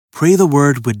Pray the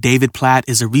Word with David Platt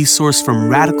is a resource from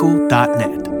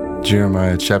radical.net.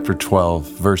 Jeremiah chapter 12,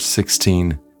 verse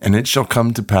 16. And it shall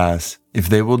come to pass, if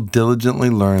they will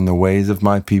diligently learn the ways of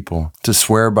my people, to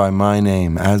swear by my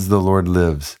name as the Lord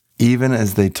lives, even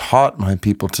as they taught my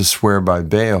people to swear by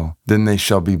Baal, then they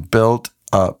shall be built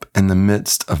up in the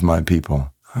midst of my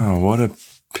people. Oh, what a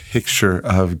picture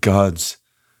of God's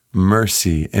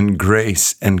mercy and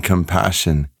grace and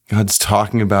compassion. God's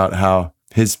talking about how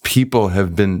his people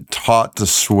have been taught to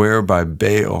swear by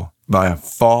Baal, by a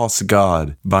false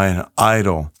god, by an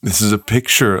idol. This is a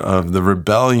picture of the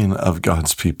rebellion of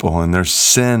God's people and their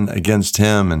sin against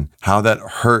him and how that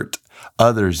hurt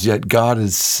others. Yet God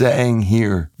is saying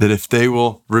here that if they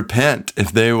will repent,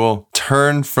 if they will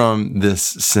turn from this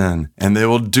sin and they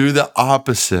will do the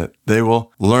opposite, they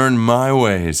will learn my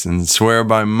ways and swear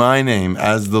by my name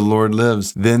as the Lord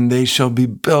lives, then they shall be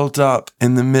built up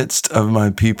in the midst of my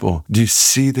people. Do you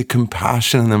see the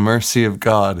compassion and the mercy of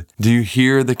God? Do you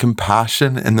hear the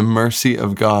compassion and the mercy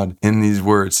of God in these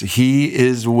words? He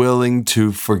is willing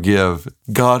to forgive.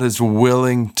 God is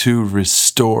willing to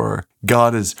restore.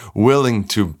 God is willing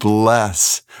to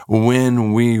bless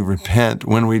when we repent,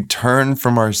 when we turn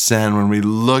from our sin, when we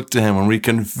look to him, when we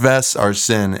confess our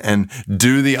sin and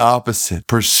do the opposite.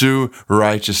 Pursue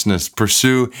righteousness,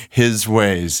 pursue his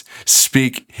ways,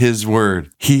 speak his word.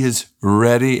 He is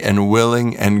ready and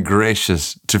willing and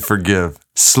gracious to forgive.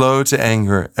 Slow to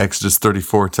anger, Exodus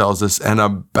 34 tells us, and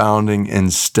abounding in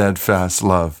steadfast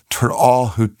love toward all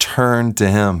who turn to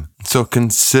him. So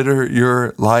consider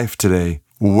your life today.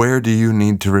 Where do you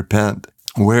need to repent?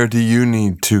 Where do you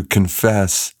need to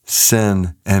confess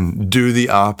sin and do the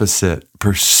opposite?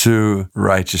 Pursue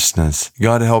righteousness.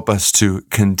 God, help us to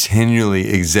continually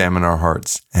examine our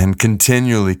hearts and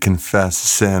continually confess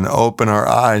sin. Open our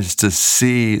eyes to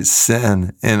see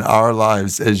sin in our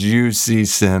lives as you see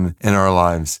sin in our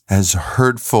lives, as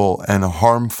hurtful and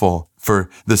harmful, for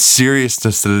the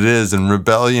seriousness that it is and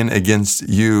rebellion against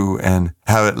you and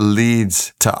how it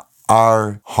leads to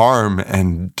our harm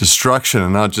and destruction,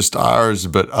 and not just ours,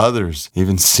 but others.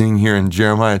 Even seeing here in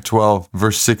Jeremiah 12,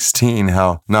 verse 16,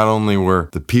 how not only were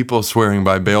the people swearing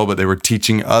by Baal, but they were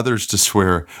teaching others to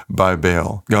swear by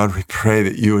Baal. God, we pray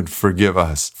that you would forgive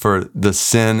us for the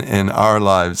sin in our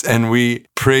lives. And we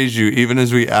praise you, even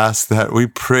as we ask that, we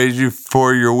praise you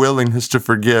for your willingness to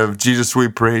forgive. Jesus, we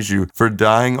praise you for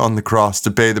dying on the cross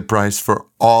to pay the price for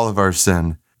all of our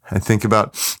sin. I think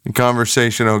about a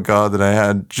conversation, oh God, that I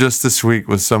had just this week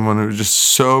with someone who was just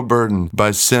so burdened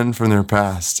by sin from their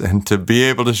past, and to be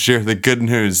able to share the good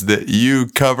news that you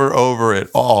cover over it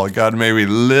all. God, may we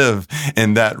live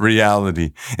in that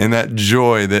reality, in that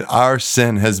joy that our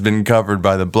sin has been covered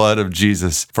by the blood of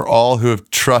Jesus for all who have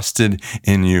trusted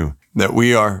in you. That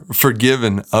we are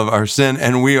forgiven of our sin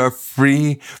and we are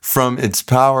free from its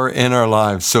power in our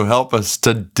lives. So help us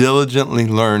to diligently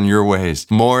learn your ways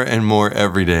more and more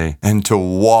every day, and to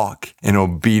walk in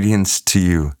obedience to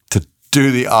you, to do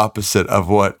the opposite of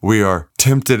what we are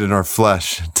tempted in our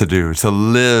flesh to do, to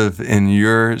live in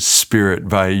your spirit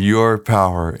by your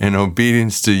power, in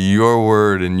obedience to your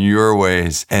word and your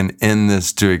ways, and in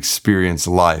this to experience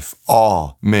life,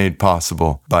 all made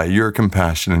possible by your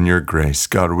compassion and your grace.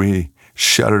 God, we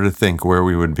shudder to think where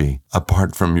we would be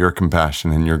apart from your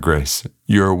compassion and your grace,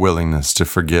 your willingness to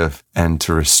forgive and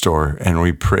to restore. And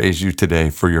we praise you today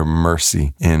for your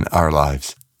mercy in our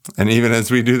lives. And even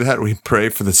as we do that, we pray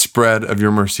for the spread of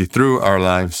your mercy through our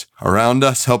lives around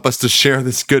us. Help us to share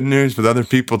this good news with other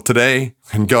people today.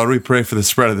 And God, we pray for the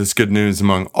spread of this good news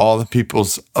among all the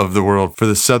peoples of the world, for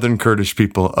the southern Kurdish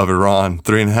people of Iran,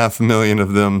 3.5 million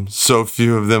of them, so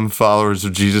few of them followers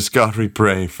of Jesus. God, we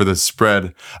pray for the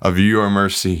spread of your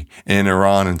mercy in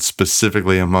Iran, and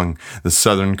specifically among the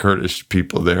southern Kurdish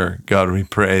people there. God, we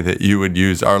pray that you would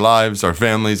use our lives, our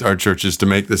families, our churches to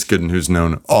make this good news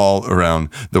known all around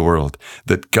the world,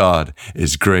 that God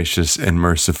is gracious and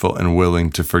merciful and willing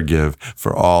to forgive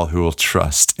for all who will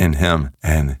trust in him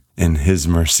and in his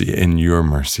mercy, in your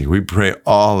mercy. We pray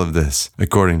all of this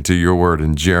according to your word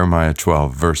in Jeremiah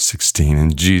 12, verse 16.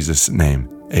 In Jesus' name,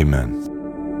 amen.